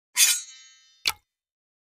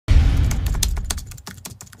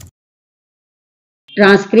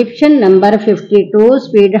Transcription number 52,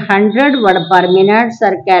 speed 100 word per minute,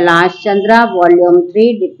 Sir Kailash Chandra, Volume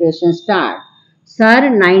 3, Dictation Start. Sir,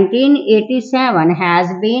 1987 has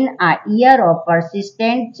been a year of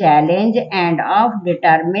persistent challenge and of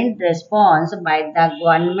determined response by the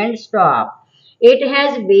government staff. It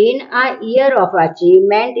has been a year of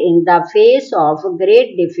achievement in the face of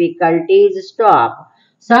great difficulties. Stop.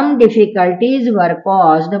 Some difficulties were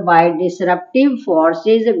caused by disruptive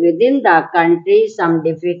forces within the country, some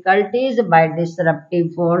difficulties by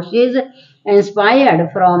disruptive forces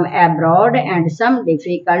inspired from abroad, and some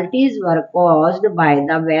difficulties were caused by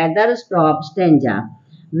the weather. Stop stanza.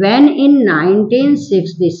 When in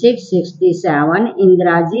 1966-67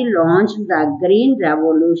 Indiraji launched the Green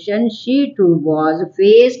Revolution, she too was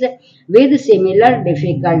faced with similar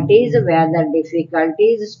difficulties, weather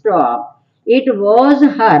difficulties. Stop. It was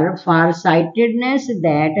her farsightedness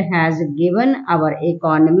that has given our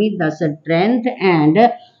economy the strength and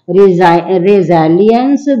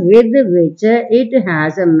resilience with which it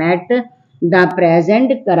has met the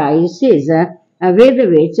present crisis, with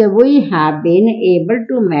which we have been able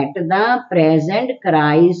to meet the present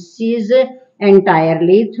crisis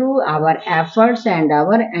entirely through our efforts and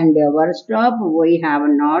our endeavors. Stop. We have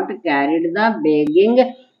not carried the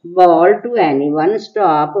begging bowl to anyone.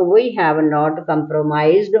 Stop. We have not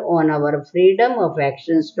compromised on our freedom of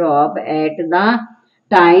action. Stop. At the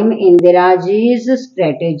time, Indiraji's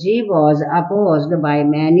strategy was opposed by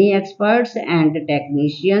many experts and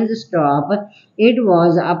technicians. Stop. It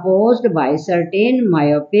was opposed by certain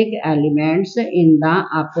myopic elements in the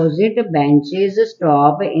opposite benches.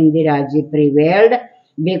 Stop. Indiraji prevailed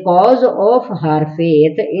because of her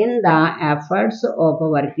faith in the efforts of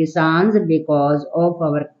our Kisans, because of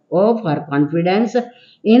her confidence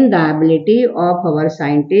in the ability of our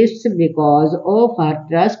scientists, because of her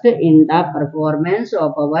trust in the performance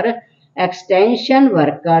of our extension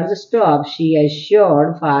workers. Stop. She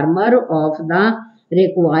assured farmer of the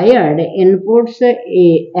required inputs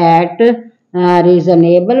at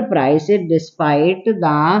reasonable prices despite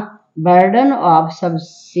the burden of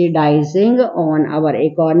subsidizing on our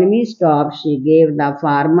economy. Stop. She gave the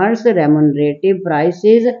farmers remunerative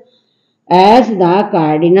prices as the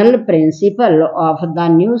cardinal principle of the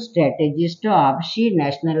new strategy. Stop. She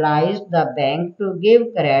nationalized the bank to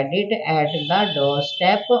give credit at the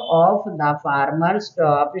doorstep of the farmer.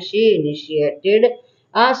 Stop. She initiated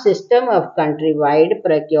a system of countrywide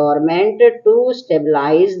procurement to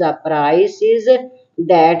stabilize the prices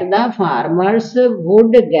that the farmers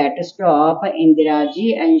would get. Stop.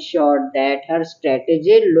 Indiraji ensured that her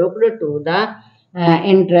strategy looked to the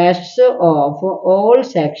interests of all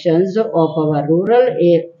sections of our rural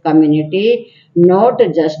community, not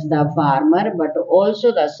just the farmer but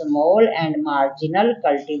also the small and marginal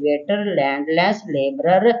cultivator, landless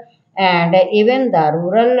laborer, and even the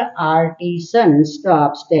rural artisan.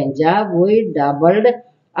 Stop stanza. We doubled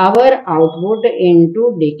our output in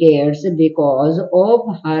 2 decades because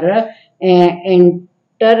of her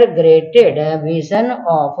integrated vision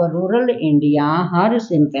of rural India, her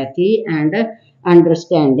sympathy and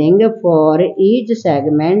understanding for each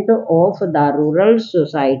segment of the rural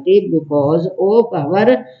society, because of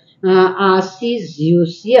our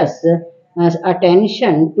assiduous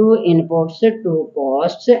attention to inputs, to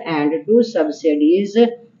costs, and to subsidies.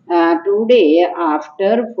 Today,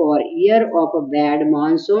 after 4 years of bad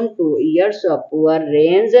monsoon, 2 years of poor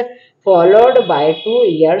rains, followed by 2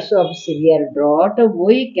 years of severe drought,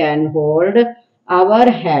 we can hold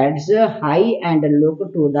our heads high and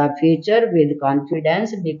look to the future with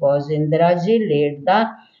confidence, because Indiraji laid the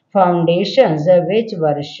foundations which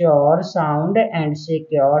were sure, sound, and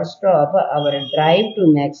secure. Stop. Our drive to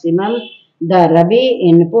maximum the Rabi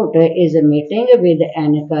input is meeting with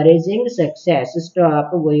encouraging success.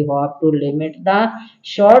 Stop. We hope to limit the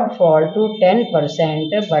shortfall to 10%,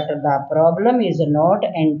 but the problem is not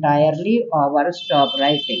entirely over. Stop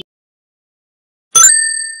writing.